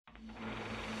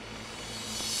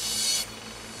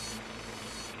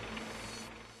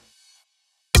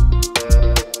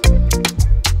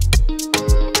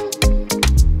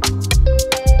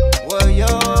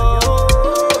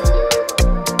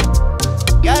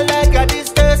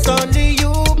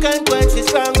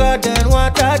stronger than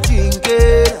what I drink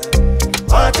it.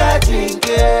 What I drink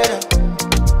it.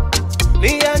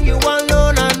 Me and you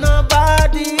alone and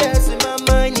nobody else in my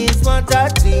mind is what I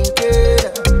think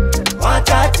it. What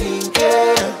I think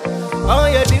it. Oh,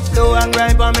 you dip slow and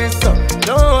grind for me, so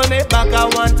don't hold me back, I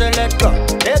want to let go.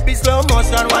 Baby, slow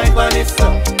motion, wine for it,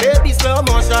 so baby, slow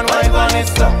motion, wine for it,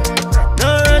 so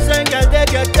no rush and girl,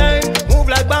 take your time. Move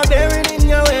like barbarian in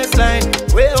your waistline.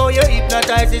 Way how you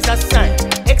hypnotize is a sign.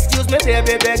 Excuse me,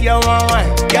 baby, beg you one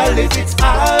wine. Girl, if it's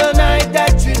all night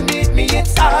that you need me,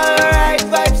 it's alright.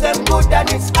 Vibes them good and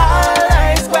it's all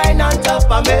nice. Wine on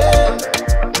top of me.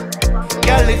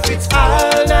 Girl, if it's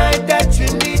all night that you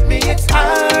need me, it's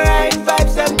alright.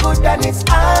 Vibes them good and it's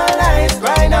all nice.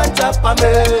 Wine on top of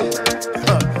me.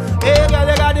 Hey, girl,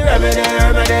 you got the remedy,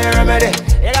 remedy, remedy.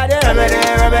 You got the remedy,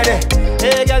 remedy.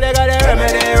 Hey, girl, you got the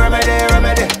remedy, remedy,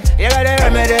 remedy. You got the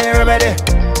remedy, remedy.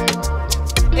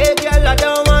 Hey, girl, I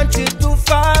don't want you too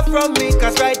far from me,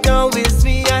 cause right now it's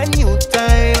me and you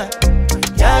time.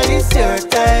 Girl, it's your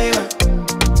time.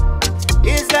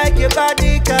 It's like your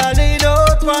body calling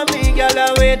out for me. Girl,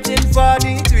 I'm waiting for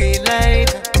the green light.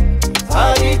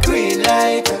 For the green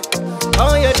light.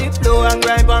 Oh, you dip low and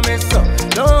grind for me, so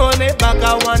don't hold me back,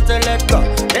 I want to let go.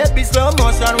 Baby, slow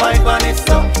motion, wine for it,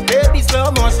 so baby,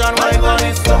 slow motion, wine for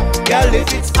it, so girl,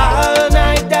 if it's all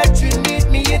night that you need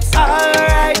me, it's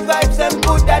alright. Vibes them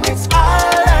good and it's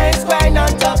all nice. Wine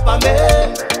on top of me.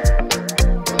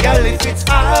 Girl, if it's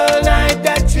all night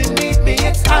that you need me,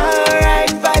 it's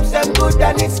alright. Vibes them good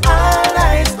and it's all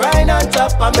nice. Wine on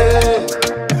top of me.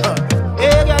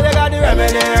 Hey, girl, you got the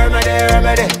remedy, remedy,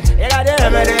 remedy. You got the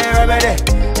remedy, remedy.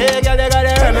 Hey, girl, you got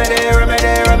the remedy,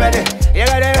 remedy, remedy. You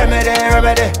got the remedy,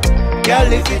 remedy.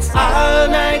 Girl, if it's all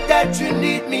night that you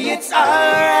need me, it's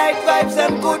alright. Vibes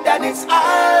them good and it's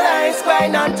all nice.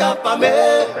 Wine on top of me.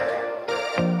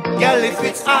 Girl, if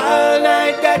it's all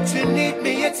night that you need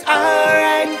me, it's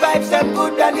alright. Vibes them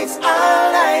good and it's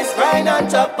all nice. Wine on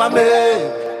top of me.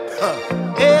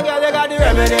 Hey, girl, you got the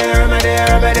remedy, remedy,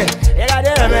 remedy. You got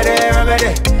the remedy,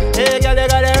 remedy. Hey, girl,